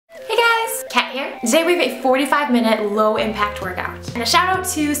Kat here. Today we have a 45-minute low impact workout. And a shout out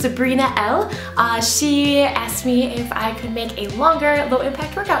to Sabrina L. She asked me if I could make a longer low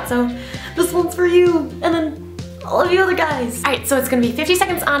impact workout, so this one's for you, and then all of you other guys. Alright, so it's gonna be 50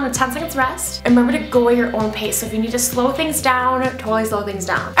 seconds on with 10 seconds rest. And remember to go at your own pace, so if you need to slow things down, totally slow things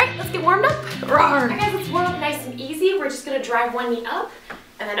down. Alright, let's get warmed up. Roar. Alright guys, let's warm up nice and easy. We're just gonna drive one knee up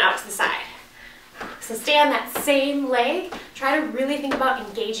and then out to the side. So stay on that same leg. Try to really think about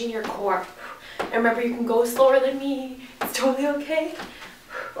engaging your core. And remember, you can go slower than me. It's totally okay.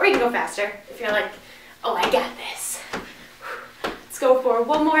 Or you can go faster if you're like, oh, I got this. Let's go for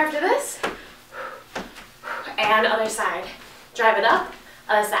one more after this. And other side. Drive it up,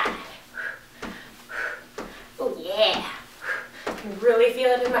 other side. Oh yeah. I can really feel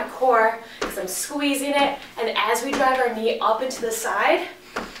it in my core because I'm squeezing it. And as we drive our knee up into the side,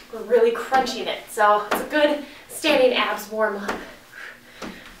 we're really crunching it. So it's a good standing abs warm up.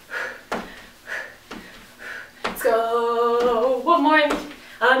 Let's go. One more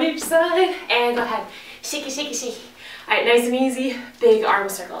on each side. And go ahead. Shake it, shake it, shake it. All right, nice and easy. Big arm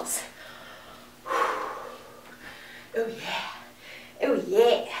circles. Oh yeah. Oh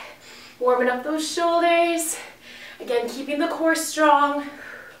yeah. Warming up those shoulders. Again, keeping the core strong.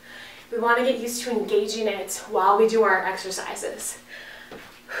 We want to get used to engaging it while we do our exercises.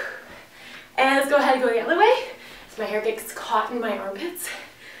 And let's go ahead and go the other way. So my hair gets caught in my armpits.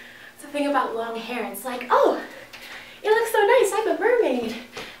 It's the thing about long hair. It's like, oh, it looks so nice. I'm a mermaid.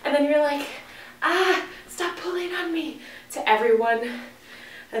 And then you're like, ah, stop pulling on me, to everyone.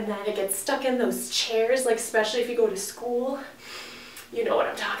 And then it gets stuck in those chairs, like especially if you go to school. You know what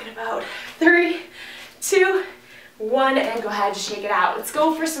I'm talking about. 3, 2, 1, and go ahead and shake it out. Let's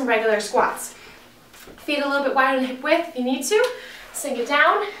go for some regular squats. Feet a little bit wider than hip width if you need to. Sink it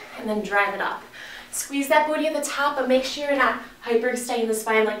down and then drive it up. Squeeze that booty at the top, but make sure you're not hyperextending the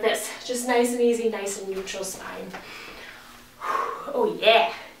spine like this. Just nice and easy, nice and neutral spine. Oh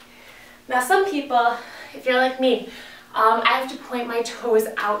yeah. Now some people, if you're like me, I have to point my toes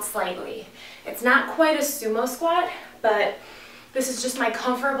out slightly. It's not quite a sumo squat, but this is just my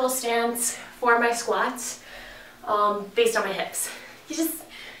comfortable stance for my squats based on my hips.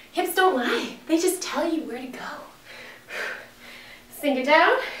 Hips don't lie. They just tell you where to go. Sink it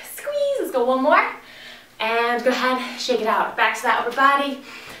down, squeeze, let's go one more. And go ahead, shake it out. Back to that upper body,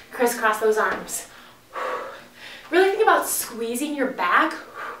 crisscross those arms. Really think about squeezing your back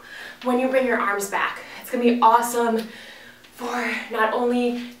when you bring your arms back. It's gonna be awesome for not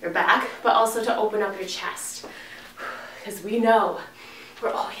only your back, but also to open up your chest. Because we know we're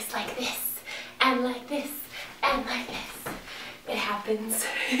always like this, and like this, and like this. It happens.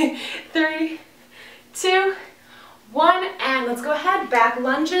 3, 2, 1, and let's go ahead, back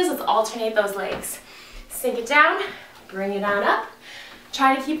lunges. Let's alternate those legs. Sink it down, bring it on up.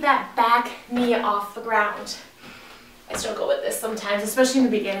 Try to keep that back knee off the ground. I struggle with this sometimes, especially in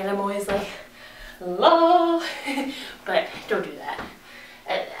the beginning. I'm always like, low, but don't do that.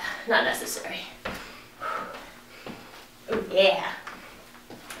 Not necessary. Oh yeah.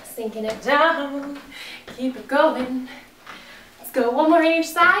 Sinking it down, keep it going. Let's go one more on each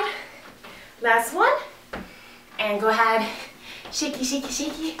side. Last one. And go ahead, shaky, shaky,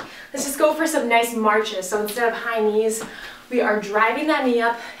 shaky. Let's just go for some nice marches. So instead of high knees, we are driving that knee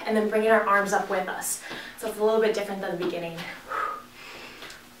up and then bringing our arms up with us. So it's a little bit different than the beginning.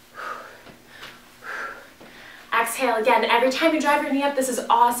 Exhale again. Every time you drive your knee up, this is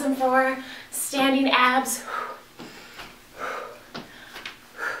awesome for standing abs.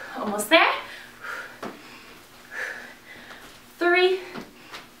 Almost there. 3,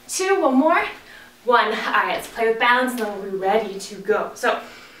 2, one more. 1. All right, let's play with balance and then we'll be ready to go. So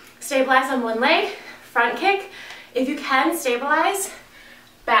stabilize on one leg, front kick. If you can, stabilize,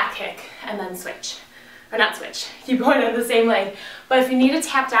 back kick, and then switch. Or not switch, keep going on the same leg. But if you need to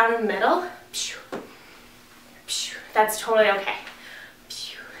tap down in the middle, that's totally okay.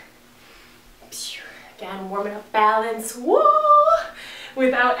 Again, warming up balance, woo,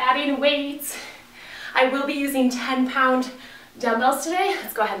 without adding weights. I will be using 10-pound dumbbells today.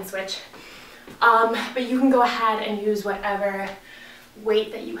 Let's go ahead and switch. But you can go ahead and use whatever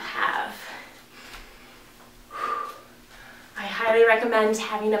weight that you have. I highly recommend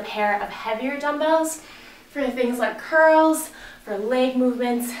having a pair of heavier dumbbells for things like curls, for leg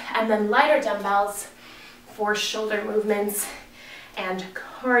movements, and then lighter dumbbells for shoulder movements and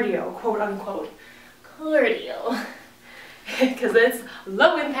cardio, quote unquote, cardio, because it's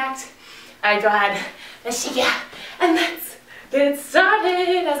low impact. All right, go ahead, let's shake it, and let's get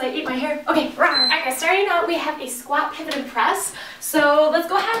started as I eat my hair. Okay, all right guys, starting out we have a squat, pivot, and press. So let's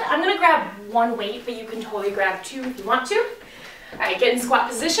go ahead, I'm gonna grab one weight, but you can totally grab 2 if you want to. All right, get in squat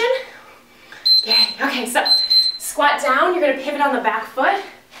position. Get ready. Okay, so squat down. You're gonna pivot on the back foot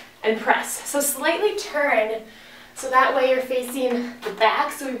and press. So slightly turn, so that way you're facing the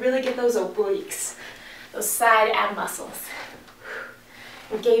back, so we really get those obliques, those side ab muscles.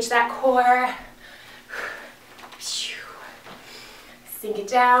 Engage that core. Sink it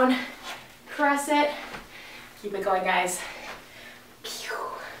down, press it. Keep it going, guys.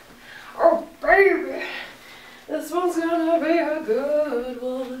 Oh, baby, this one's gonna be a good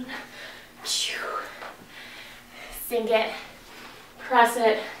one. Sink it, press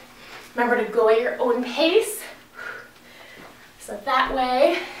it. Remember to go at your own pace. So that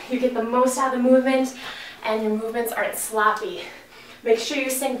way you get the most out of the movement and your movements aren't sloppy. Make sure you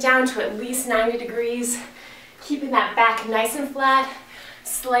sink down to at least 90 degrees, keeping that back nice and flat,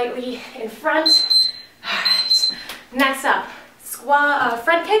 slightly in front. All right, next up, squat,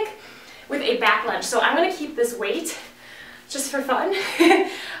 front kick with a back lunge. So I'm gonna keep this weight just for fun. All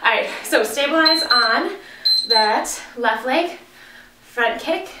right, so stabilize on that left leg, front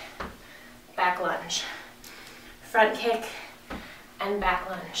kick, back lunge, front kick, and back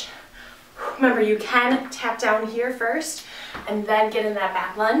lunge. Remember, you can tap down here first and then get in that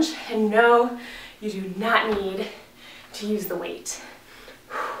back lunge. And no, you do not need to use the weight.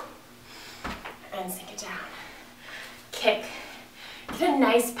 And sink it down. Kick. Get a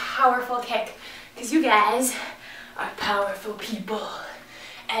nice, powerful kick, because you guys are powerful people.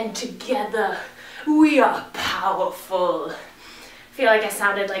 And together, we are powerful. I feel like I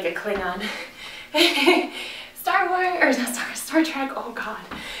sounded like a Klingon. Star Wars, or not Star Trek, oh God.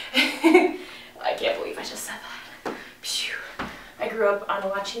 I can't believe I just said that. I grew up on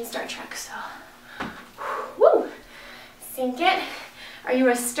watching Star Trek, so. Woo! Sink it. Are you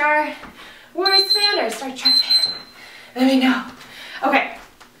a Star Wars fan or a Star Trek fan? Let me know. Okay,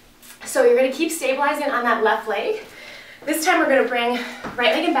 so you're gonna keep stabilizing on that left leg. This time we're gonna bring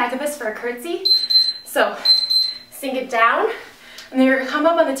right leg in back of us for a curtsy. So, sink it down, and then you're gonna come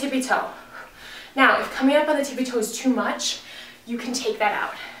up on the tippy toe. Now, if coming up on the tippy toe is too much, you can take that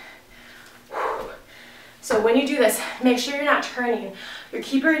out. So when you do this, make sure you're not turning. You're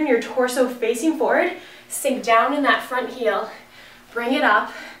keeping your torso facing forward, sink down in that front heel, bring it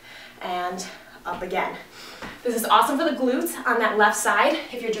up, and up again. This is awesome for the glutes on that left side,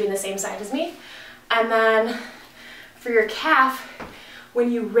 if you're doing the same side as me. And then for your calf,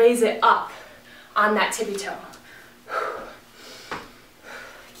 when you raise it up on that tippy toe.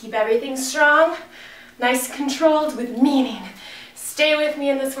 Keep everything strong, nice, controlled, with meaning. Stay with me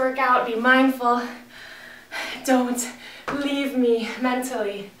in this workout, be mindful. Don't leave me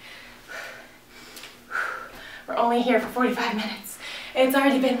mentally. We're only here for 45 minutes. It's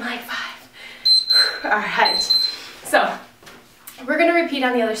already been like 5. All right, so we're gonna repeat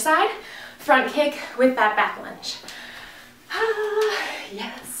on the other side. Front kick with that back lunge.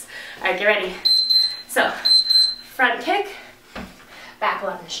 Yes. All right, get ready. So, front kick, back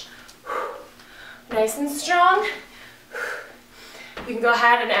lunge. Nice and strong. You can go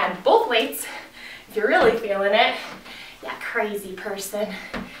ahead and add both weights if you're really feeling it. Yeah, crazy person.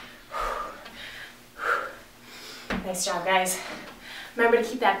 Nice job, guys. Remember to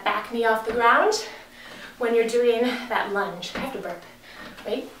keep that back knee off the ground when you're doing that lunge. I have to burp.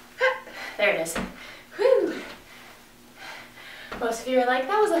 Wait. There it is. Whew. Most of you are like,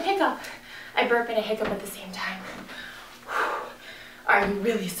 that was a hiccup. I burp and a hiccup at the same time. Are you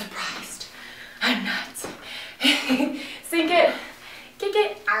really surprised? I'm not. Sink it. Kick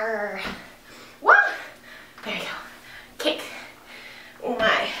it. Arr. Wah. There you go. Kick. Oh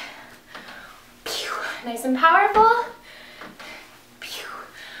my. Pew. Nice and powerful. Pew.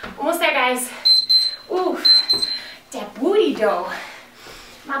 Almost there, guys. Ooh. That booty dough.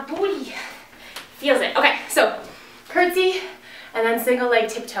 My booty feels it. Okay, so curtsy and then single leg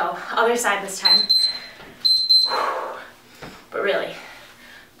tiptoe. Other side this time. But really,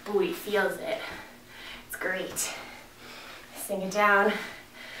 booty feels it. It's great. Sink it down,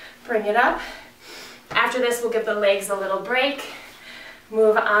 bring it up. After this, we'll give the legs a little break.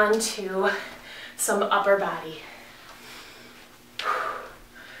 Move on to some upper body.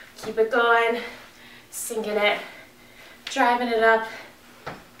 Keep it going, sinking it, driving it up.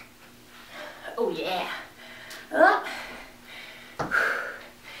 Oh yeah. Up.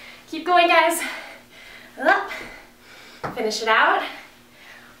 Keep going, guys. Up. Finish it out.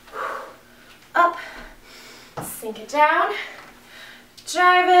 Up. Sink it down.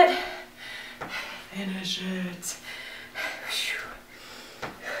 Drive it. Finish it.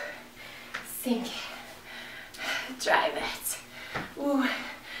 Sink it. Drive it. Ooh.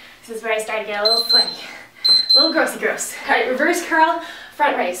 This is where I start to get a little sweaty. A little grossy gross. All right, reverse curl,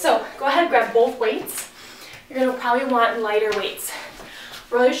 front raise. So go ahead and grab both weights. You're gonna probably want lighter weights.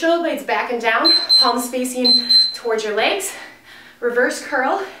 Roll your shoulder blades back and down, palms facing towards your legs. Reverse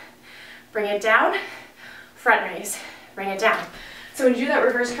curl, bring it down, front raise, bring it down. So when you do that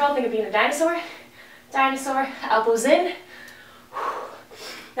reverse curl, think of being a dinosaur. Dinosaur, elbows in.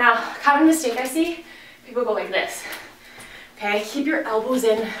 Now, common mistake I see, people go like this. Okay, keep your elbows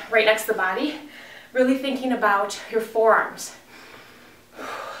in right next to the body, really thinking about your forearms.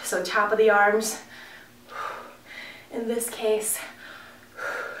 So top of the arms, in this case,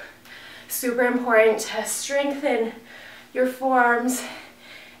 super important to strengthen your forearms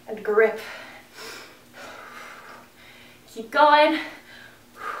and grip. Keep going.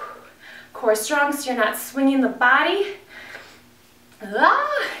 Core strong so you're not swinging the body.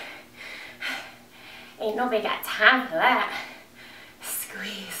 Ain't nobody got time for that.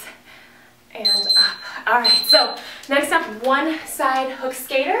 Squeeze and up. All right, so next up, one side hook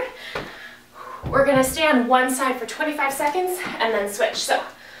skater. We're gonna stay on one side for 25 seconds and then switch. So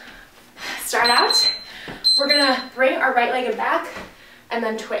start out. We're gonna bring our right leg back and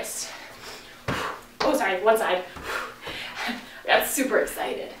then twist. Oh, sorry, one side. I got super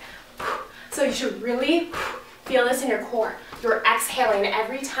excited. So you should really feel this in your core. You're exhaling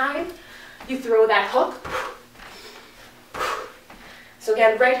every time you throw that hook. So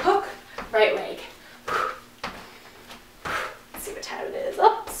again, right hook, right leg. Let's see what time it is.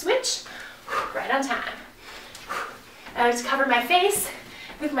 Oh, switch. Right on time. I like to cover my face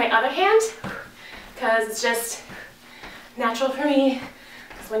with my other hand because it's just natural for me.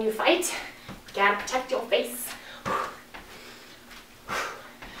 Because when you fight, you gotta protect your face.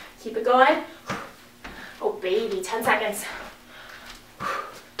 Keep it going. Oh baby, 10 seconds.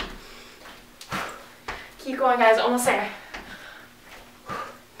 Keep going, guys, almost there.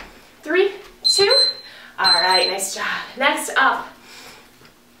 3, 2. All right, nice job. Next up,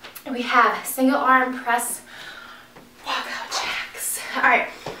 we have single arm press walkout jacks. All right,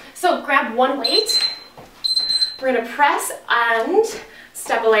 so grab one weight. We're gonna press and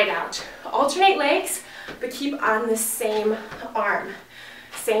step a leg out. Alternate legs, but keep on the same arm,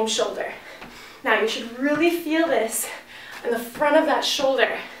 same shoulder. Now you should really feel this in the front of that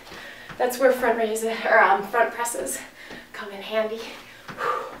shoulder. That's where front raises or front presses come in handy.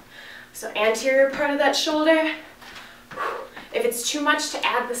 So anterior part of that shoulder. If it's too much to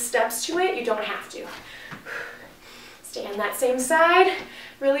add the steps to it, you don't have to. Stay on that same side,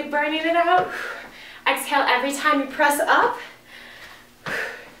 really burning it out. Exhale every time you press up.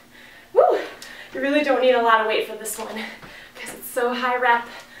 Woo! You really don't need a lot of weight for this one because it's so high rep.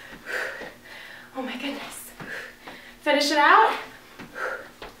 Oh my goodness. Finish it out.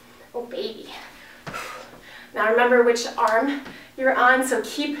 Oh baby. Now remember which arm you're on, so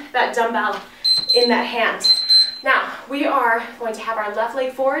keep that dumbbell in that hand. Now, we are going to have our left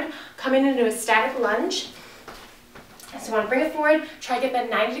leg forward, coming into a static lunge. So you want to bring it forward, try to get that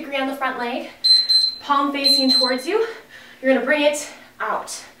 90 degree on the front leg, palm facing towards you. You're going to bring it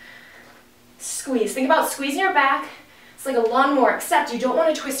out. Squeeze. Think about squeezing your back. It's like a lawnmower, except you don't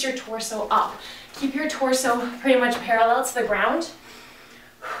want to twist your torso up. Keep your torso pretty much parallel to the ground.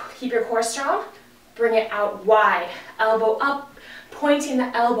 Keep your core strong. Bring it out wide. Elbow up, pointing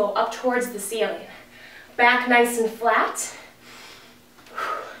the elbow up towards the ceiling. Back nice and flat.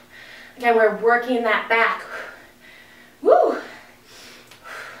 Again, we're working that back. Woo!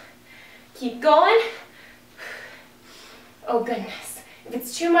 Keep going. Oh goodness. If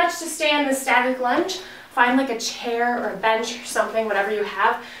it's too much to stay in the static lunge, find like a chair or a bench or something, whatever you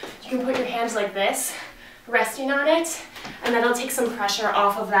have. You can put your hands like this, resting on it, and that'll take some pressure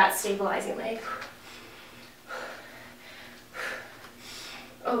off of that stabilizing leg.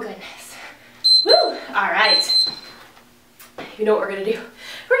 Oh goodness. Woo! All right. You know what we're gonna do?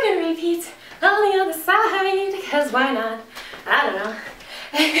 We're gonna repeat on the other side, because why not? I don't know.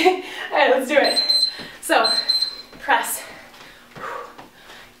 All right, let's do it. So, press.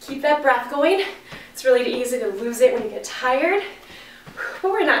 Keep that breath going. It's really easy to lose it when you get tired,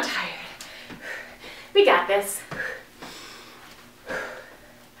 but we're not tired. We got this.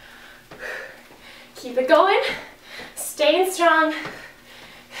 Keep it going. Staying strong.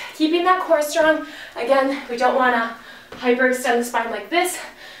 Keeping that core strong. Again, we don't want to hyperextend the spine like this,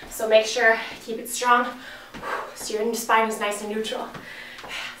 so make sure keep it strong so your spine is nice and neutral.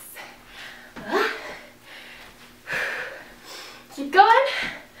 Yes. Keep going.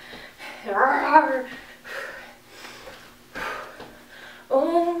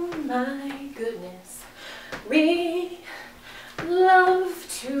 Oh my goodness. We love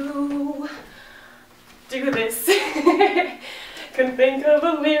to do this. Couldn't think of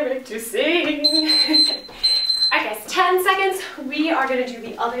a lyric to sing. Alright guys, 10 seconds. We are going to do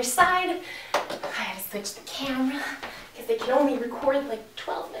the other side. I had to switch the camera because they can only record like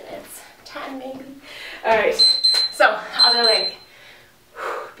 12 minutes, 10 maybe. All right, so other leg.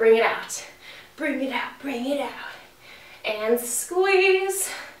 Bring it out, bring it out, bring it out. And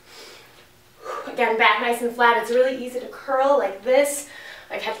squeeze. Again, back nice and flat. It's really easy to curl like this.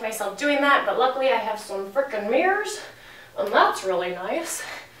 I catch myself doing that, but luckily I have some freaking mirrors, and that's really nice.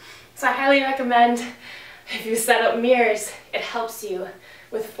 So I highly recommend if you set up mirrors, it helps you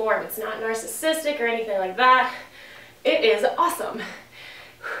with form. It's not narcissistic or anything like that. It is awesome.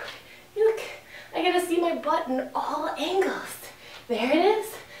 Look, I get to see my butt in all angles. There it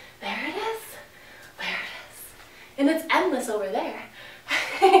is, there it is, there it is. And it's endless over there.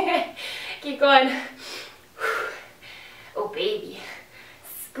 Keep going. Oh, baby.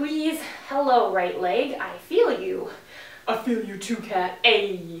 Squeeze. Hello, right leg. I feel you. I feel you too, cat.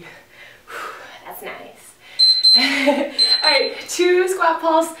 Ayy. That's nice. All right, 2 squat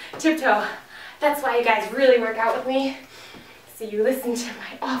pulse, tiptoe. That's why you guys really work out with me. So you listen to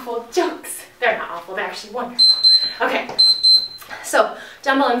my awful jokes. They're not awful, they're actually wonderful. Okay, so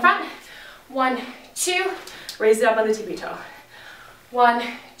dumbbell in front. 1, 2, raise it up on the tippy toe. 1,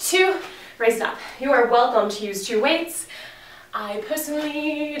 2, raise it up. You are welcome to use 2 weights. I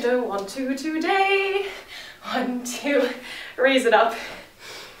personally don't want to today. 1, 2, raise it up.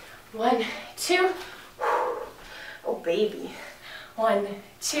 1, 2. Oh, baby. 1,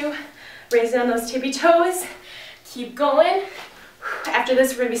 2, raise it on those tippy toes. Keep going. After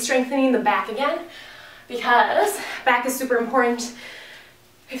this, we're going to be strengthening the back again because back is super important.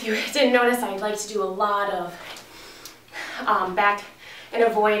 If you didn't notice, I like to do a lot of back and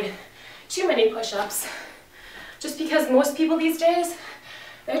avoid too many push-ups. Just because most people these days,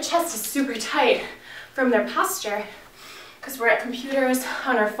 their chest is super tight from their posture because we're at computers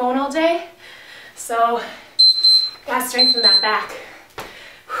on our phone all day. So, gotta strengthen that back.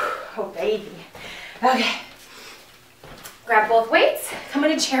 Oh, baby. Okay. Grab both weights, come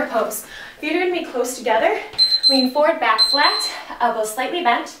into chair pose. Feet are gonna be close together. Lean forward, back flat, elbows slightly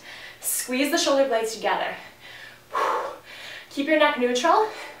bent. Squeeze the shoulder blades together. Keep your neck neutral.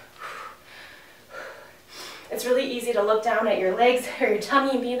 It's really easy to look down at your legs or your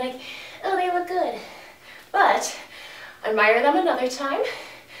tummy and be like, oh, they look good. But admire them another time.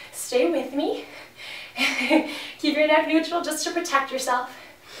 Stay with me. Keep your neck neutral just to protect yourself.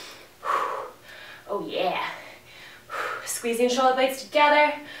 Oh yeah. Squeezing shoulder blades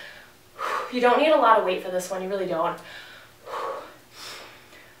together. You don't need a lot of weight for this one, you really don't.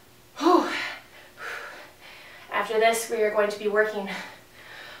 After this, we are going to be working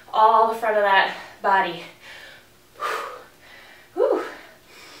all the front of that body.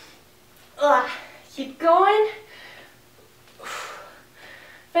 Keep going.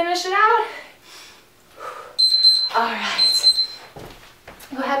 Finish it out. All right.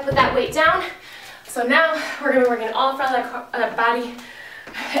 Go ahead and put that weight down. So now we're going to be working all front of that body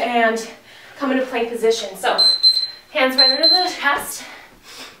and come into plank position. So hands right under the chest.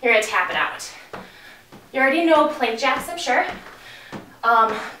 You're going to tap it out. You already know plank jacks, I'm sure,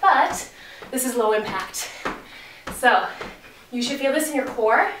 but this is low impact. So you should feel this in your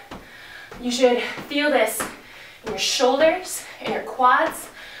core. You should feel this in your shoulders, in your quads.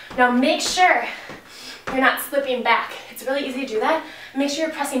 Now make sure you're not slipping back. It's really easy to do that. Make sure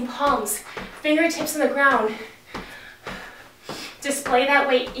you're pressing palms, fingertips in the ground. Display that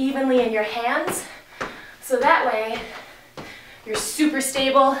weight evenly in your hands, so that way you're super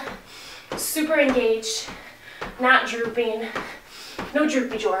stable, super engaged, not drooping, no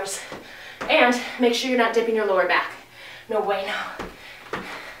droopy jaws, and make sure you're not dipping your lower back. No way, no.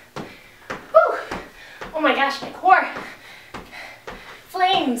 Whew. Oh my gosh, my core.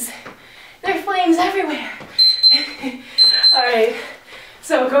 Flames. There are flames everywhere. All right,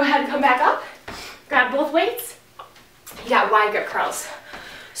 so go ahead and come back up. Grab both weights. You got wide grip curls.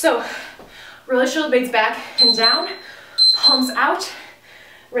 So roll the shoulder blades back and down, palms out,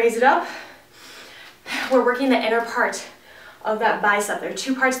 raise it up. We're working the inner part of that bicep. There are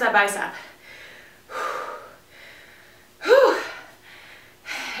 2 parts of that bicep.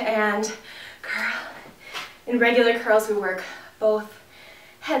 And curl. In regular curls, we work both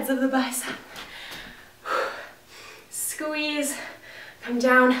heads of the bicep. Squeeze, come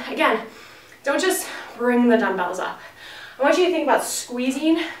down. Again, don't just bring the dumbbells up. I want you to think about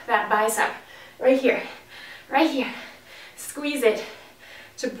squeezing that bicep right here, right here. Squeeze it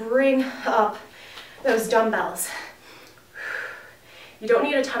to bring up those dumbbells. You don't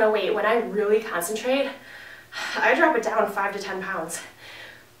need a ton of weight. When I really concentrate, I drop it down 5 to 10 pounds.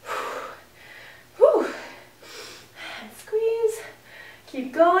 Whew. And squeeze.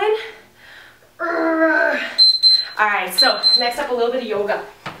 Keep going. All right, so next up, a little bit of yoga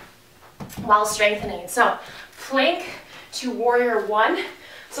while strengthening. So plank to warrior one.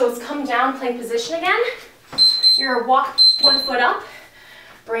 So let's come down, plank position again. You're gonna walk one foot up,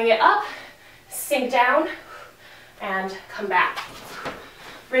 bring it up, sink down, and come back.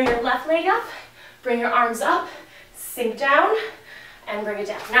 Bring your left leg up, bring your arms up, sink down, and bring it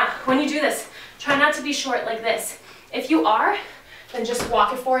down. Now, when you do this, try not to be short like this. If you are, then just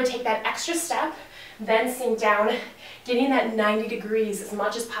walk it forward, take that extra step, then sink down, getting that 90 degrees as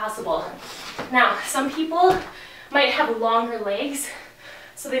much as possible. Now, some people might have longer legs,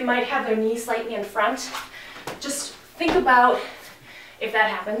 so they might have their knees slightly in front. Just think about if that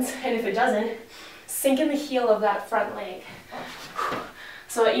happens, and if it doesn't, sink in the heel of that front leg.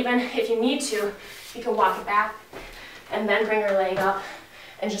 So even if you need to, you can walk it back and then bring your leg up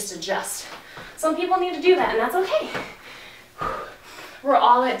and just adjust. Some people need to do that, and that's okay. We're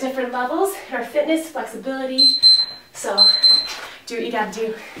all at different levels in our fitness, flexibility, so do what you gotta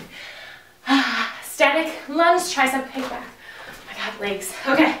do. Static lunge, tricep kickback. I got legs.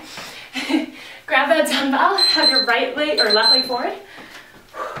 Okay. Grab that dumbbell, have your right leg or left leg forward.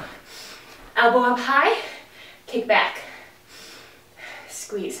 Elbow up high, kick back.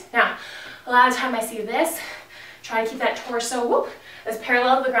 Squeeze. Now, a lot of time I see this. Try to keep that torso as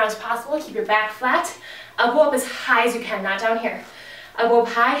parallel to the ground as possible. Keep your back flat. Elbow up as high as you can, not down here. Elbow up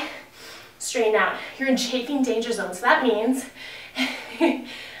high, straighten out. You're in chafing danger zone, so that means,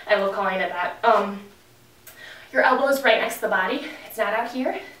 I love calling it that, your elbow is right next to the body. It's not out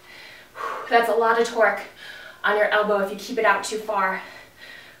here. That's a lot of torque on your elbow if you keep it out too far.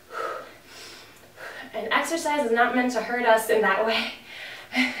 And exercise is not meant to hurt us in that way.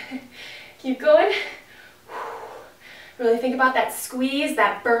 Keep going. Really think about that squeeze,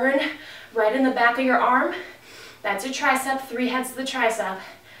 that burn right in the back of your arm. That's your tricep, 3 heads to the tricep.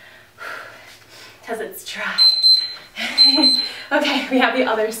 Because it's dry. Okay, we have the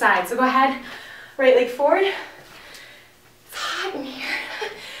other side. So go ahead, right leg forward. It's hot in here.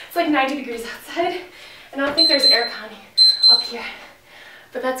 It's like 90 degrees outside. I don't think there's aircon up here.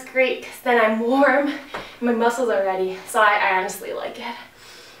 But that's great, because then I'm warm, and my muscles are ready. So I honestly like it.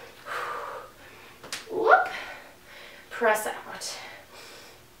 Whoop. Press out.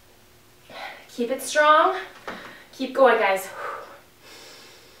 Keep it strong. Keep going, guys.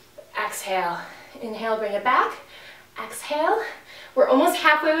 Exhale. Inhale, bring it back. Exhale. We're almost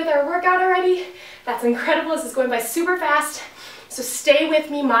halfway with our workout already. That's incredible. This is going by super fast. So stay with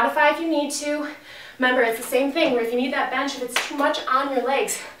me. Modify if you need to. Remember, it's the same thing where if you need that bench, if it's too much on your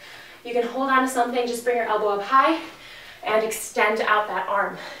legs, you can hold on to something. Just bring your elbow up high and extend out that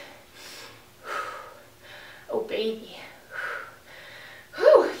arm. Oh, baby.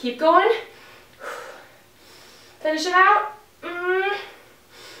 Whew. Keep going. Finish it out. I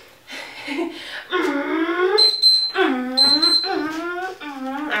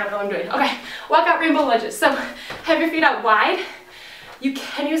don't know what I'm doing. Okay, walk out rainbow lunges. So have your feet out wide. You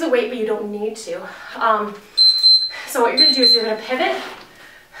can use a weight, but you don't need to. So what you're gonna do is you're gonna pivot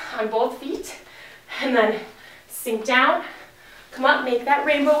on both feet and then sink down, come up, make that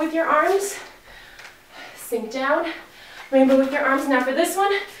rainbow with your arms, sink down, rainbow with your arms. Now for this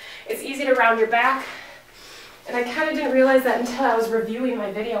one, it's easy to round your back. And I kind of didn't realize that until I was reviewing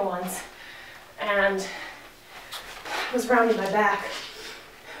my video once. And I was rounding my back.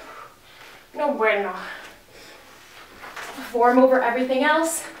 No bueno. Form over everything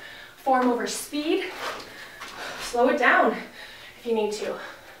else. Form over speed. Slow it down if you need to.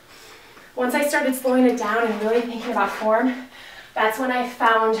 Once I started slowing it down and really thinking about form, that's when I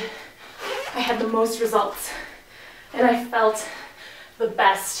found I had the most results. And I felt the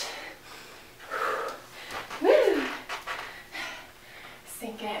best. Woo.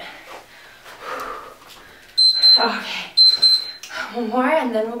 Sink it. Okay. One more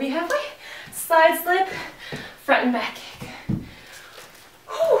and then we'll be halfway. Slide slip, front and back kick.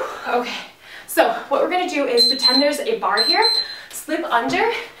 Whew. Okay. So what we're going to do is pretend there's a bar here. Slip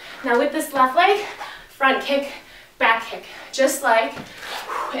under. Now with this left leg, front kick, back kick. Just like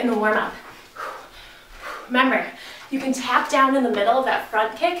in the warm up. Remember, you can tap down in the middle of that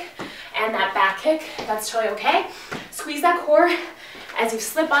front kick and that back kick. That's totally okay. Squeeze that core as you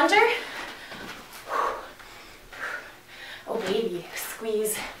slip under. Oh baby,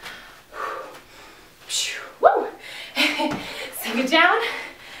 squeeze. Woo! Sink it down.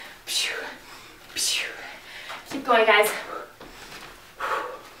 Keep going, guys.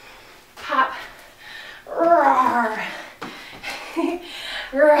 Pop. Roar.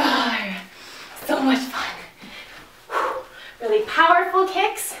 Roar. So much fun. Really powerful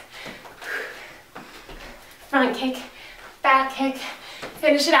kicks. Front kick, back kick.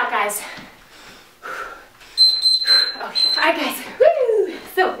 Finish it out, guys. Okay, all right, guys. Woo!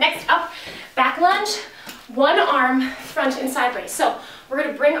 So next up, back lunge, One arm, front and side raise. So we're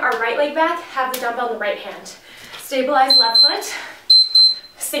gonna bring our right leg back, have the dumbbell in the right hand. Stabilize left foot,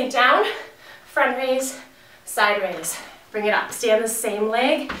 sink down, front raise, side raise. Bring it up, stay on the same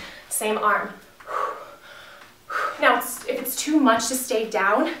leg, same arm. Now, if it's too much to stay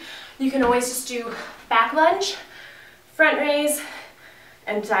down, you can always just do back lunge, front raise,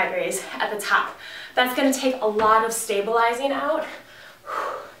 and side raise at the top. That's gonna take a lot of stabilizing out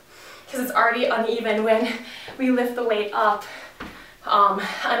because it's already uneven when we lift the weight up on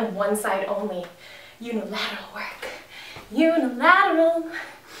one side only. Unilateral work. Unilateral.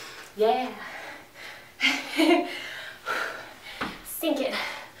 Yeah. Sink it.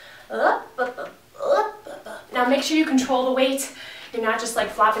 Up, up, up, up, up, up. Now make sure you control the weight. You're not just like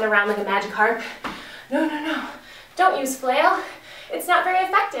flopping around like a magic harp. No, no, no. Don't use flail. It's not very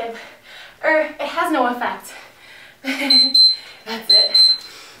effective. Or it has no effect. That's it.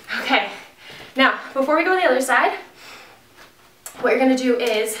 Okay. Now, before we go to the other side, what you're gonna do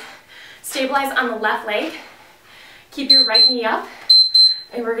is stabilize on the left leg. Keep your right knee up,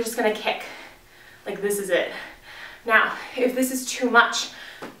 and we're just gonna kick. Like this is it. Now, if this is too much,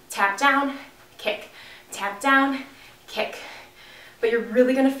 tap down, kick. Tap down, kick. But you're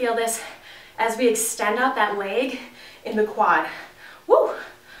really gonna feel this as we extend out that leg in the quad. Woo!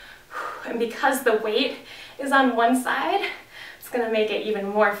 And because the weight is on one side, it's gonna make it even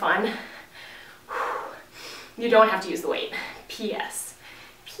more fun. You don't have to use the weight. PS.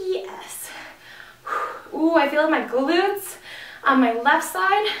 PS. Ooh, I feel my glutes on my left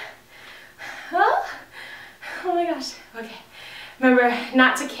side. Oh my gosh. Okay. Remember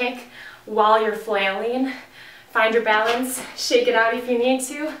not to kick while you're flailing. Find your balance. Shake it out if you need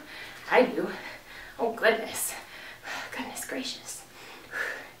to. I do. Oh goodness. Goodness gracious.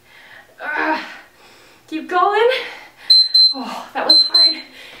 Keep going. Oh, that was hard,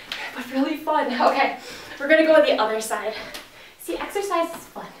 but really fun. Okay, we're gonna go to the other side. See, exercise is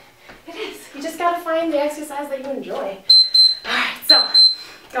fun. It is. You just gotta find the exercise that you enjoy. All right, so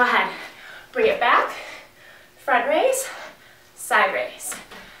go ahead. Bring it back. Front raise, side raise.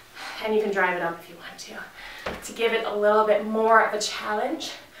 And you can drive it up if you want to give it a little bit more of a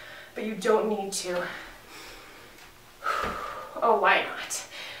challenge, but you don't need to. Oh, why not?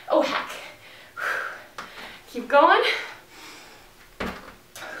 Oh, heck. Keep going.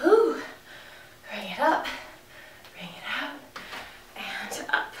 Ooh. Bring it up. Bring it out. And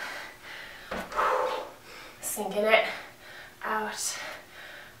up. Sinking it. Out.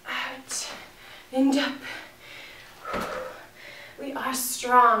 Out. And up. We are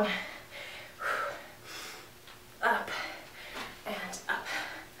strong. Up. And up.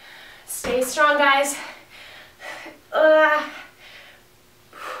 Stay strong, guys.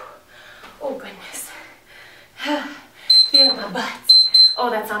 Oh goodness. Feeling my butt. Oh,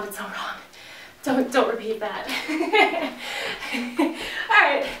 that sounded so wrong. Don't repeat that.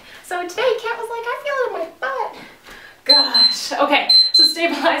 Alright, so today Kat was like, I feel it in my butt. Gosh. Okay, so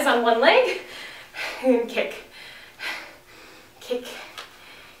stabilize on one leg and kick. Kick.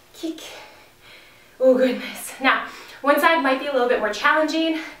 Kick. Oh goodness. Now, one side might be a little bit more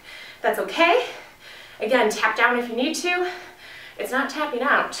challenging. That's okay. Again, tap down if you need to. It's not tapping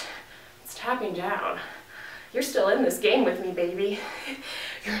out, it's tapping down. You're still in this game with me, baby.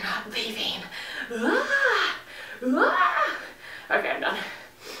 You're not leaving. Ah, ah. Okay, I'm done.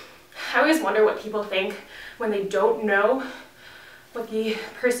 I always wonder what people think when they don't know what the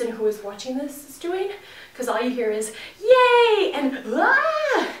person who is watching this is doing, because all you hear is, yay, and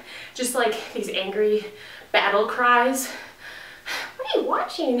ah, just like these angry battle cries. What are you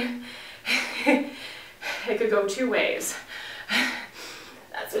watching? It could go two ways.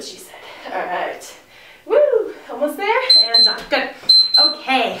 That's what she said. All right. Woo! Almost there and done. Good.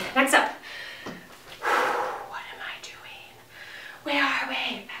 Okay, next up. What am I doing? Where are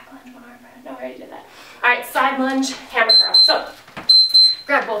we? Back lunge, one arm. No, I already did that. All right, side lunge, hammer curl. So,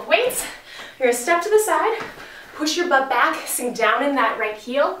 grab both weights. You're gonna step to the side, push your butt back, sink down in that right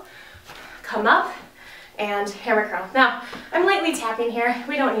heel, come up, and hammer curl. Now, I'm lightly tapping here.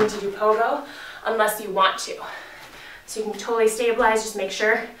 We don't need to do pogo unless you want to. So you can totally stabilize, just make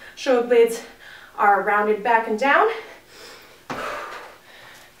sure shoulder blades are rounded back and down.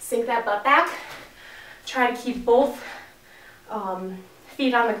 Sink that butt back. Try to keep both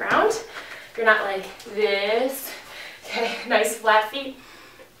feet on the ground. You're not like this. Okay, nice flat feet.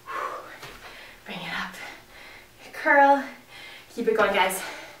 Bring it up. Curl. Keep it going, guys.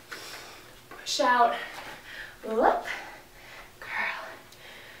 Push out. Up. Curl.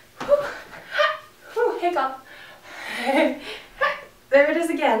 Whew. Whew. Hiccup. There it is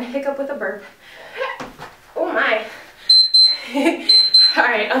again. Hiccup with a burp. Oh my. All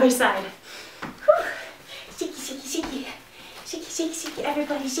right, other side. Whew. shake, shake,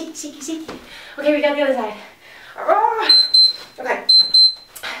 everybody, shake, shake, shake. Okay, we got the other side. Okay.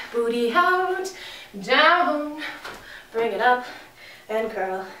 Booty out, down, bring it up, and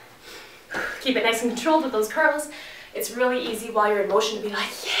curl. Keep it nice and controlled with those curls. It's really easy while you're in motion to be like,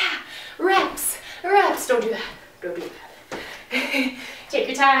 yeah, reps, reps. Don't do that. Don't do that. Take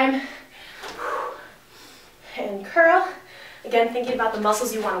your time. And curl. Again, thinking about the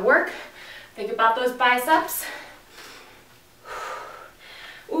muscles you want to work. Think about those biceps.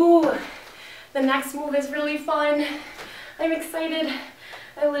 Ooh, the next move is really fun. I'm excited.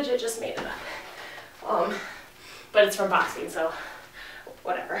 I legit just made it up. But it's from boxing, so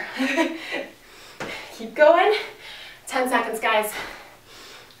whatever. Keep going. 10 seconds, guys.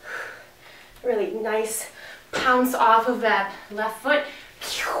 Really nice pounce off of that left foot.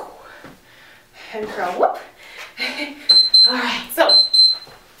 And curl, whoop. All right, so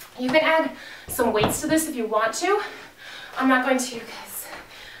you can add some weights to this if you want to. I'm not going to because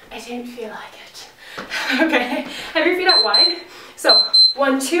I didn't feel like it. Okay, have your feet out wide. So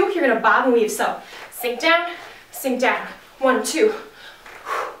 1, 2, you're gonna bob and weave. So sink down, 1, 2.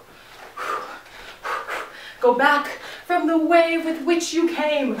 Go back from the wave with which you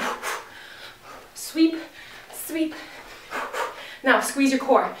came. Sweep, sweep. Now squeeze your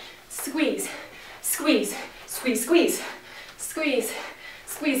core. Squeeze, squeeze, squeeze, squeeze, squeeze,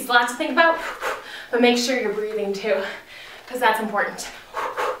 squeeze. A lot to think about, but make sure you're breathing too, because that's important.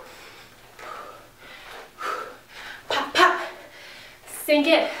 Pop, pop. Sink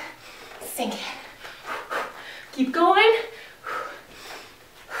it, sink it. Keep going.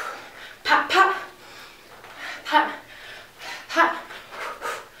 Pop, pop, pop, pop.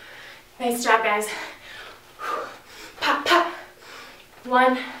 Nice job, guys. Pop, pop.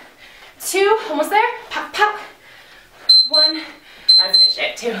 1, 2, almost there. Pop, pop. 1. That's good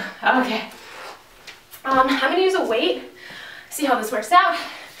shit too. Okay. I'm gonna use a weight. See how this works out.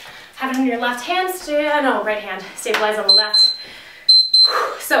 Have it on your left hand. No, right hand. Stabilize on the left.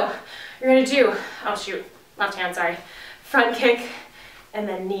 So you're gonna do, oh shoot, left hand, sorry. Front kick and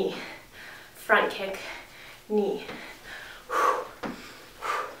then knee. Front kick, knee.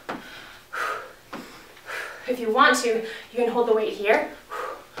 If you want to, you can hold the weight here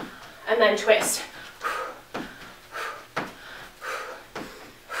and then twist.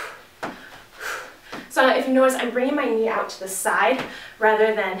 So if you notice, I'm bringing my knee out to the side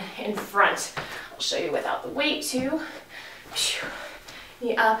rather than in front. I'll show you without the weight too.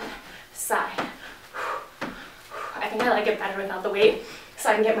 Knee up, side. I think I like it better without the weight so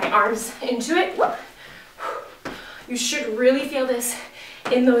I can get my arms into it. You should really feel this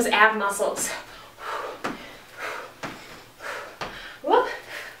in those ab muscles. Whoop.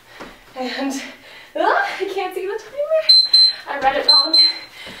 And I can't see the timer. I read it wrong.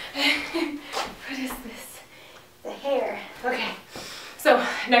 What is this? The hair. Okay. So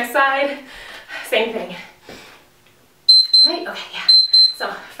next side, same thing. Right? Okay, yeah.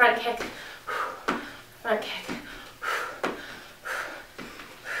 So front kick, front kick.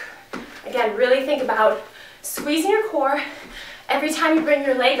 Again, really think about squeezing your core every time you bring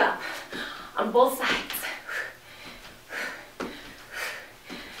your leg up on both sides.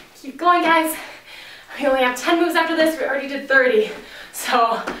 Keep going, guys. We only have 10 moves after this. We already did 30. So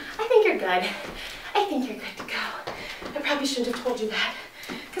I think you're good. I think you're good to go. I probably shouldn't have told you that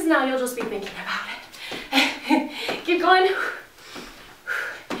because now you'll just be thinking about it. Keep going.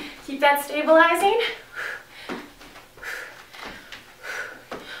 Keep that stabilizing.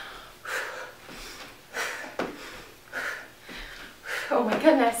 Oh my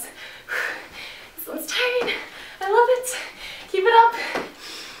goodness. This one's tiring. I love it. Keep it up.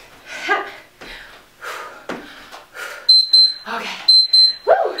 Okay.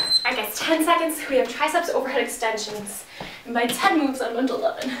 Woo! Alright guys, 10 seconds. We have triceps overhead extensions. And by 10 moves, I'm on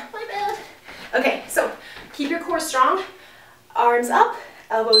 11. My bad. Okay, so keep your core strong. Arms up,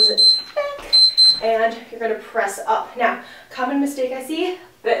 elbows back, and you're gonna press up. Now, common mistake I see,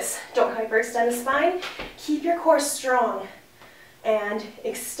 this. Don't hyperextend the spine. Keep your core strong and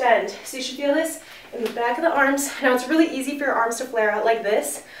extend. So you should feel this in the back of the arms. Now it's really easy for your arms to flare out like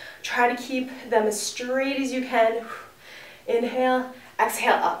this. Try to keep them as straight as you can. Inhale,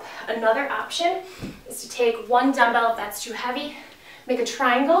 exhale up. Another option is to take one dumbbell if that's too heavy. Make a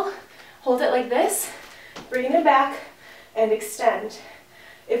triangle, hold it like this, bring it back, and extend.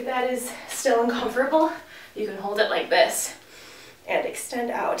 If that is still uncomfortable, you can hold it like this and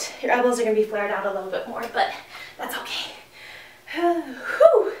extend out. Your elbows are going to be flared out a little bit more, but that's okay.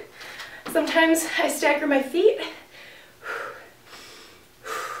 Whew. Sometimes I stagger my feet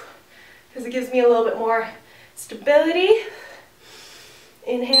because it gives me a little bit more stability.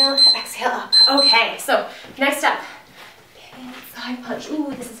 Inhale, exhale up. Okay, so next up. Hands Side punch.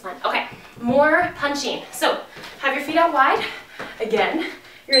 Ooh, this is fun. Okay, more punching. So have your feet out wide. Again,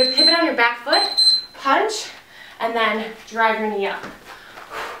 you're gonna pivot on your back foot, punch, and then drive your knee up.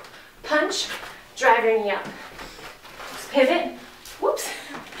 Punch, drive your knee up. Just pivot. Whoops.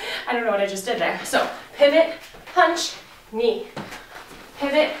 I don't know what I just did there. So pivot, punch, knee.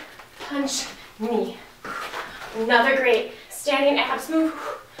 Pivot, punch, knee. Another great standing abs move.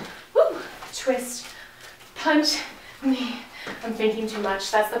 Woo. Twist, punch, knee. I'm thinking too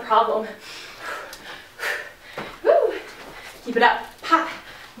much. That's the problem. Woo. Keep it up. Pop,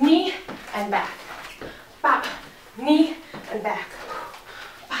 knee, and back. Pop, knee, and back.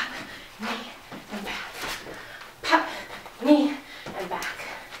 Pop, knee, and back. Pop, knee, and back.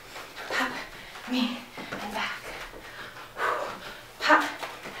 Pop, knee, and back. Pop,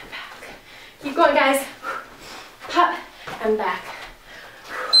 and back. Keep going, guys. Pop, and back.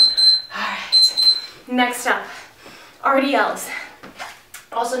 All right. Next up, RDLs,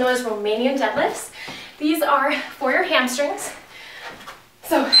 also known as Romanian deadlifts. These are for your hamstrings.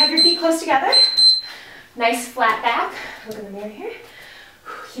 So have your feet close together. Nice flat back. Look in the mirror here.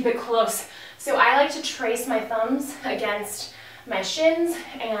 Keep it close. So I like to trace my thumbs against my shins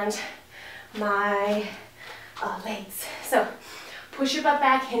and my legs. So push your butt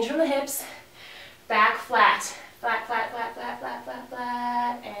back, hinge from the hips, back flat. Flat, flat, flat, flat, flat, flat,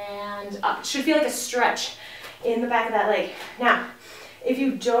 flat, and up. It should feel like a stretch in the back of that leg. Now, if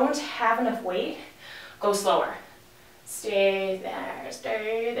you don't have enough weight, go slower. Stay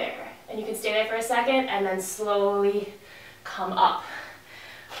there. And you can stay there for a second and then slowly come up.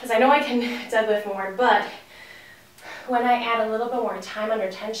 Because I know I can deadlift more, but when I add a little bit more time under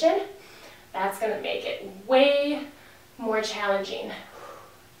tension, that's gonna make it way more challenging.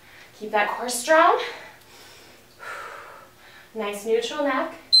 Keep that core strong. Nice neutral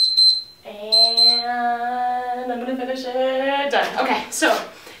neck. And I'm gonna finish it. Done. Okay, so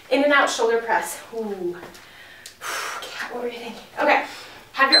in and out shoulder press. Ooh. Cat, what were you thinking? Okay,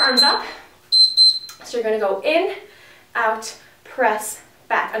 have your arms up. So you're gonna go in, out, press,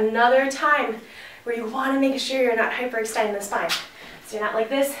 back. Another time where you wanna make sure you're not hyperextending the spine. So you're not like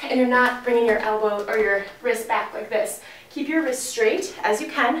this, and you're not bringing your elbow or your wrist back like this. Keep your wrist straight as you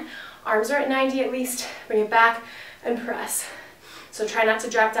can. Arms are at 90 at least. Bring it back and press. So try not to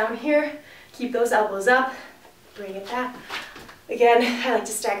drop down here. Keep those elbows up. Bring it back. Again, I like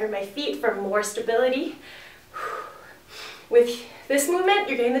to stagger my feet for more stability. With this movement,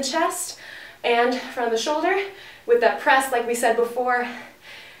 you're getting the chest and front of the shoulder. With that press, like we said before,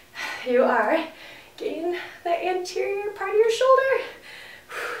 you are getting the anterior part of your shoulder.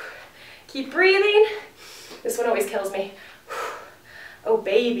 Keep breathing. This one always kills me. Oh,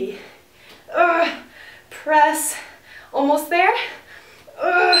 baby. Press. Almost there.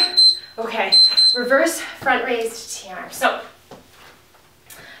 Okay, reverse front raised T-arm. So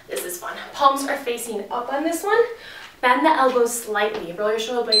this is fun. Palms are facing up on this one. Bend the elbows slightly. Roll your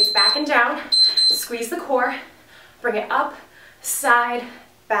shoulder blades back and down. Squeeze the core. Bring it up, side,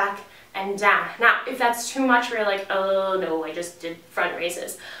 back, and down. Now, if that's too much where you're like, oh no, I just did front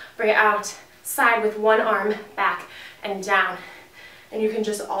raises, bring it out, side with one arm, back and down. And you can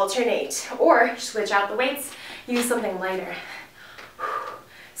just alternate or switch out the weights, use something lighter.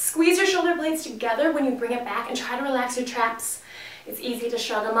 Squeeze your shoulder blades together when you bring it back and try to relax your traps. It's easy to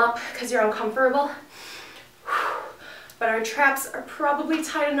shrug them up because you're uncomfortable. But our traps are probably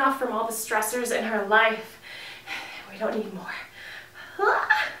tight enough from all the stressors in our life. We don't need more.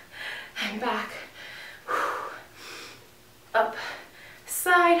 And back. Up,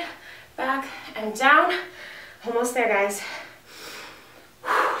 side, back, and down. Almost there, guys.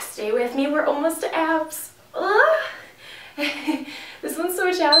 Stay with me, we're almost to abs. This one's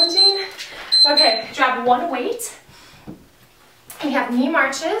so challenging. Okay, drop one weight. We have knee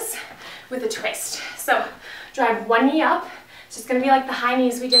marches with a twist. So drive one knee up. It's just gonna be like the high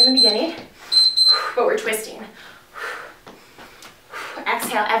knees we did in the beginning, but we're twisting.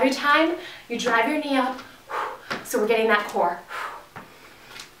 Exhale every time you drive your knee up, so we're getting that core.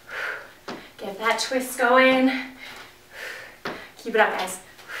 Get that twist going. Keep it up, guys.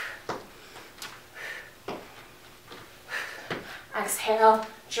 Exhale,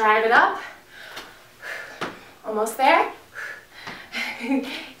 drive it up. Almost there. Yay!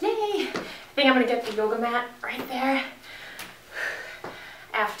 I think I'm gonna get the yoga mat right there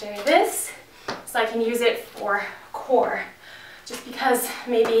after this, so I can use it for core. Just because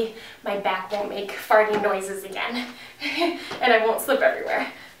maybe my back won't make farting noises again and I won't slip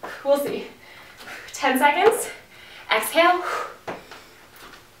everywhere. We'll see. 10 seconds. Exhale.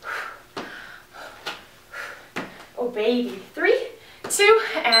 Oh baby. 3, 2,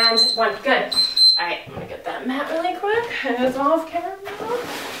 and 1. Good. All right, I'm gonna get that mat really quick. It's off camera.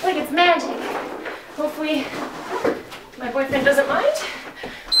 Like it's magic. Hopefully my boyfriend doesn't mind.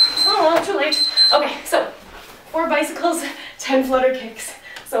 Oh, well, too late. Okay, so 4 bicycles, 10 flutter kicks.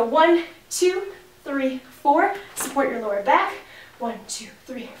 So 1, 2, 3, 4. Support your lower back. 1, 2,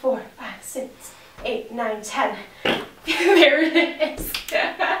 3, 4, 5, 6, 8, 9, 10. There it is.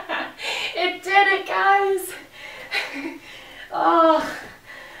 It did it, guys. Oh,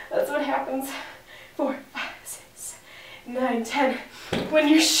 that's what happens. 4, 5, 6, 9, 10. When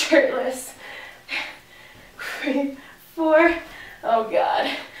you're shirtless. 3, 4. Oh God.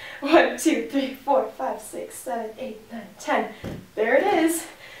 1, 2, 3, 4, 5, 6, 7, 8, 9, 10. There it is.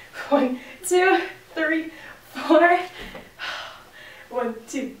 1, 2, 3, 4. 1,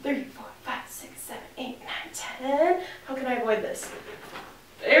 2, 3, 4, 5, 6, 7, 8, 9, 10. How can I avoid this?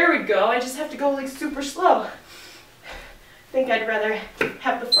 There we go. I just have to go like super slow. I think I'd rather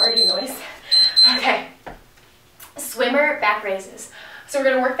have the farting noise. Okay. Swimmer back raises. So we're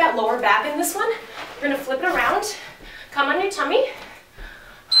going to work that lower back in this one. We're going to flip it around. Come on your tummy.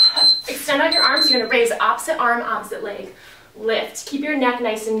 Extend out your arms. You're going to raise opposite arm, opposite leg. Lift. Keep your neck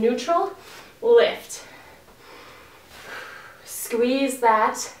nice and neutral. Lift. Squeeze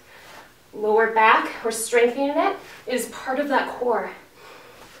that lower back. We're strengthening it. It is part of that core.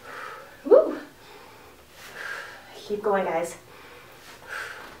 Woo. Keep going, guys.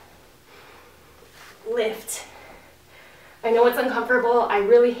 Lift. I know it's uncomfortable. I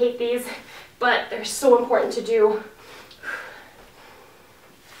really hate these, but they're so important to do.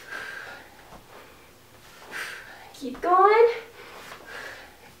 Keep going.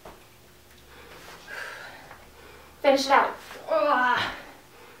 Finish it out.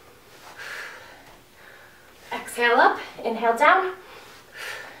 Exhale up, inhale down.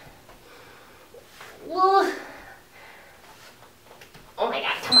 Oh my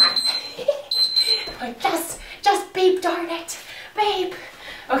God, come on. Just babe, darn it. Babe.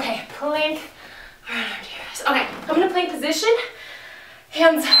 Okay, plank. Okay, I'm gonna plank position.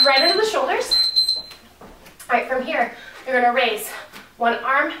 Hands right under the shoulders. All right, from here, you're gonna raise one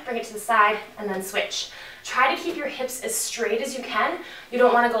arm, bring it to the side, and then switch. Try to keep your hips as straight as you can. You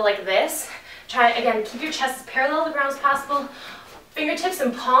don't wanna go like this. Try, again, keep your chest as parallel to the ground as possible. Fingertips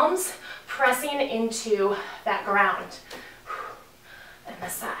and palms pressing into that ground. And the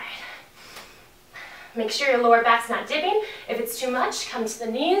side. Make sure your lower back's not dipping. If it's too much, come to the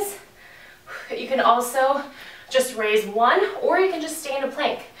knees. You can also just raise one, or you can just stay in a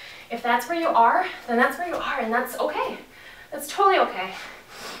plank. If that's where you are, then that's where you are, and that's okay. That's totally okay.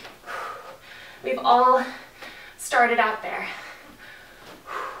 We've all started out there.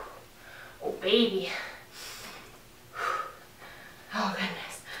 Oh, baby. Oh,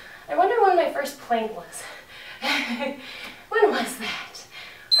 goodness. I wonder when my first plank was. When was that?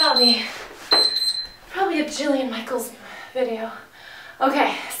 Probably a Jillian Michaels video.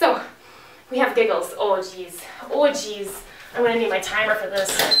 Okay, so we have giggles. Oh, geez. Oh, geez. I'm gonna need my timer for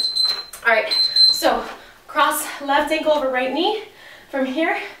this. All right, so cross left ankle over right knee. From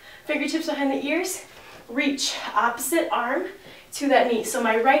here, fingertips behind the ears, reach opposite arm to that knee. So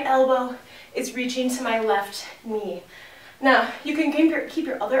my right elbow is reaching to my left knee. Now, you can keep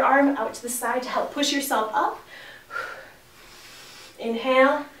your other arm out to the side to help push yourself up.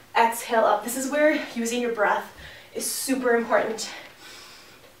 Inhale, exhale up. This is where using your breath is super important.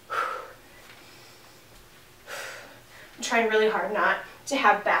 I'm trying really hard not to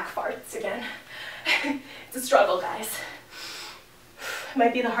have back farts again. It's a struggle, guys. It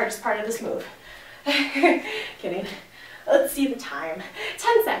might be the hardest part of this move. Kidding. Let's see the time.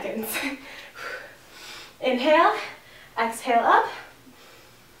 10 seconds. Inhale, exhale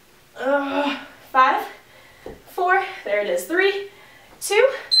up. 5, 4, there it is. 3, 2.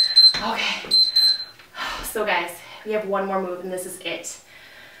 Okay. So guys, we have one more move and this is it.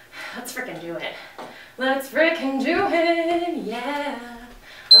 Let's frickin' do it. Let's frickin' do it, yeah.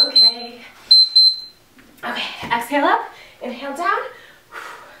 Okay. Okay, exhale up, inhale down.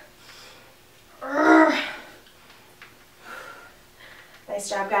 Nice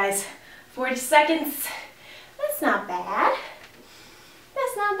job, guys. 40 seconds. That's not bad.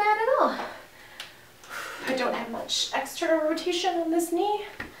 That's not bad at all. I don't have much external rotation on this knee,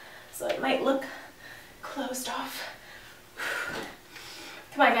 so it might look closed off.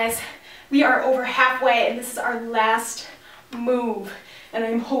 Come on, guys. We are over halfway, and this is our last move. And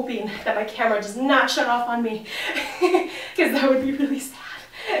I'm hoping that my camera does not shut off on me, because that would be really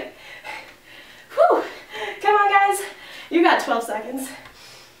sad. Whew. Come on, guys. You got 12 seconds.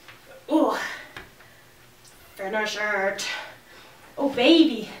 Ooh. Finish it. Oh,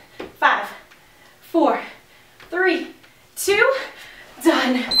 baby. 5, 4, 3, 2,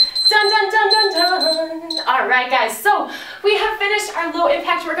 done. Dun, dun, dun, dun, dun. All right, guys, so we have finished our low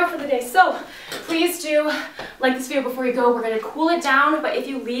impact workout for the day. So please do like this video before you go. We're gonna cool it down, but if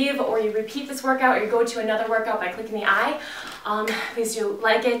you leave or you repeat this workout or you go to another workout by clicking the I, please do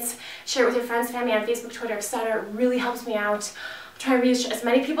like it, share it with your friends, family on Facebook, Twitter, etc. It really helps me out. I'm trying to reach as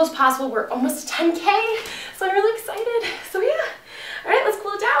many people as possible. We're almost to 10K, so I'm really excited. So yeah, all right, let's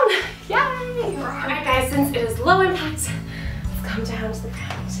cool it down. Yay! All right, guys, since it is low impact, let's come down to the ground.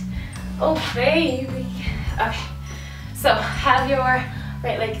 Oh, baby. Okay, so have your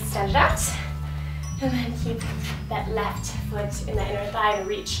right leg extended out, and then keep that left foot in the inner thigh and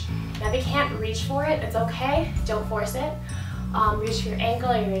reach. Now, if you can't reach for it, it's okay. Don't force it. Reach for your ankle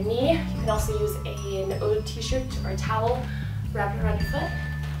or your knee. You can also use an old t-shirt or a towel wrapped around your foot.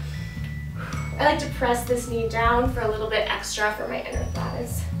 I like to press this knee down for a little bit extra for my inner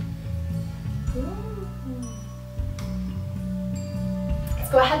thighs.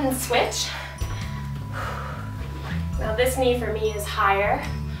 Go ahead and switch. Now this knee for me is higher.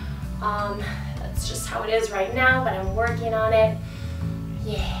 That's just how it is right now, but I'm working on it.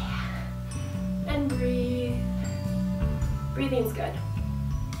 Yeah. And breathe. Breathing's good.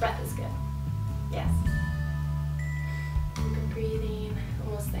 Breath is good. Yes. Good breathing.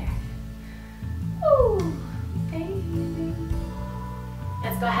 Almost there. Ooh, baby.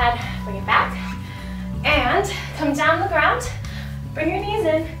 Let's go ahead, bring it back. And come down the ground. Bring your knees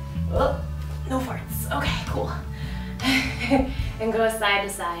in. Oh, no farts. Okay, cool. And go side to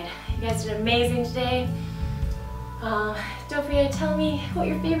side. You guys did amazing today. Don't forget to tell me what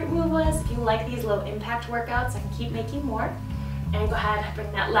your favorite move was. If you like these low impact workouts, I can keep making more. And go ahead,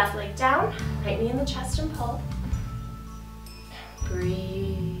 bring that left leg down, right knee in the chest and pull.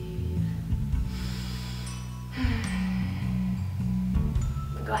 Breathe.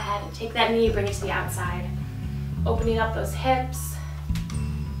 Go ahead and take that knee, bring it to the outside. Opening up those hips.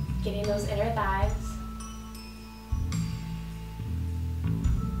 Getting those inner thighs.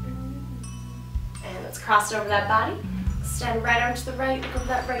 And let's cross it over that body. Stand right arm to the right, look over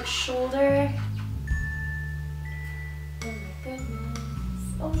that right shoulder. Oh my goodness,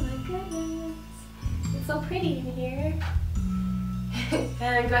 oh my goodness. It's so pretty in here.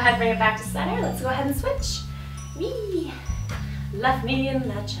 And go ahead, bring it back to center. Let's go ahead and switch. Wee. Left knee in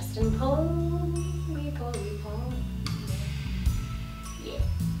that chest and pull. We pull, we pull. Yeah.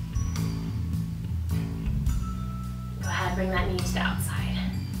 Go ahead, bring that knee to the outside.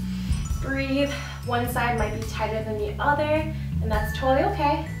 Breathe. One side might be tighter than the other, and that's totally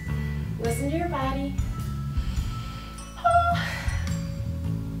okay. Listen to your body.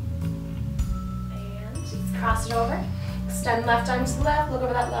 And just cross it over. Extend left arm to the left. Look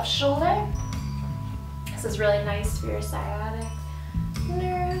over that left shoulder. This is really nice for your sciatic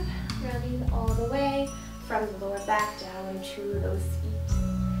nerve. Running all the way from the lower back down to those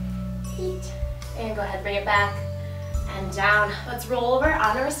feet. And go ahead, bring it back. And down. Let's roll over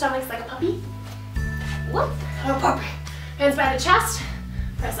on our stomachs like a puppy. Whoop, a puppy. Hands by the chest.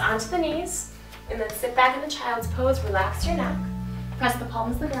 Press onto the knees. And then sit back in the child's pose. Relax your neck. Press the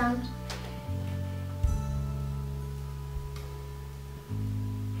palms to the ground.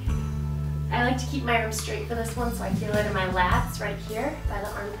 I like to keep my arms straight for this one so I feel it in my lats right here by the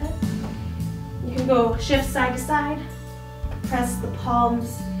armpit. You can go shift side to side. Press the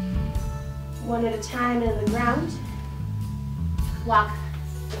palms one at a time into the ground. Walk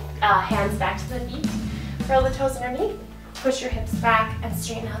hands back to the feet. Curl the toes underneath. Push your hips back and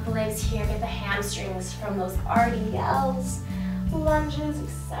straighten out the legs here. Get the hamstrings from those RDLs, lunges,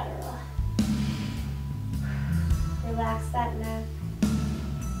 etc. Relax that neck.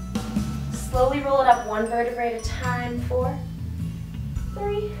 Slowly roll it up one vertebrae at a time. 4,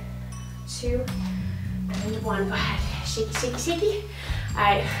 3, 2, and 1. Go ahead. Shaky, shaky, shaky. All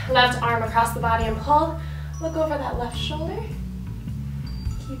right, left arm across the body and pull. Look over that left shoulder.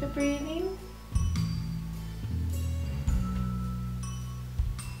 Keep it breathing.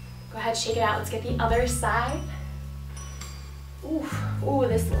 Go ahead, shake it out. Let's get the other side. Oof. Ooh,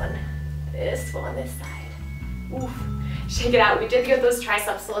 this one, this side. Oof. Shake it out. We did get those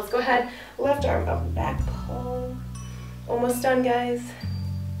triceps, so let's go ahead. Left arm up and back, pull. Almost done, guys.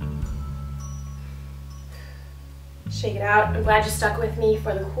 Shake it out. I'm glad you stuck with me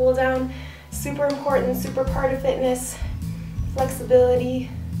for the cool down. Super important, super part of fitness. Flexibility.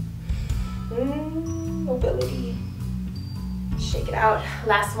 Mobility. Shake it out.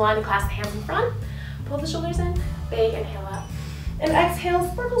 Last one, clasp the hands in front. Pull the shoulders in. Big inhale up. And exhale,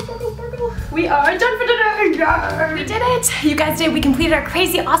 sparkle, sparkle, sparkle. We are done for today. Yeah. We did it. You guys did. We completed our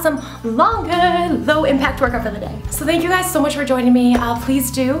crazy, awesome, longer, low impact workout for the day. So thank you guys so much for joining me.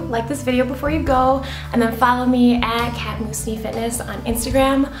 Please do like this video before you go, and then follow me at Cat Moose Knee Fitness on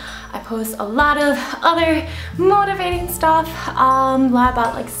Instagram. I post a lot of other motivating stuff, a lot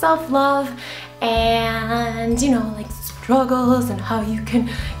about like self-love and, you know, like struggles and how you can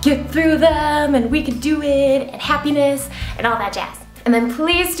get through them and we can do it and happiness and all that jazz. And then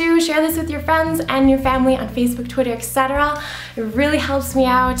please do share this with your friends and your family on Facebook, Twitter, etc. It really helps me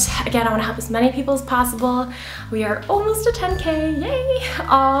out. Again, I want to help as many people as possible. We are almost at 10K, yay!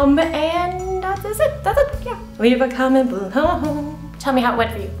 And that's it, yeah. Leave a comment below. Tell me how it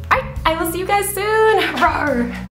went for you. Alright, I will see you guys soon. Rawr.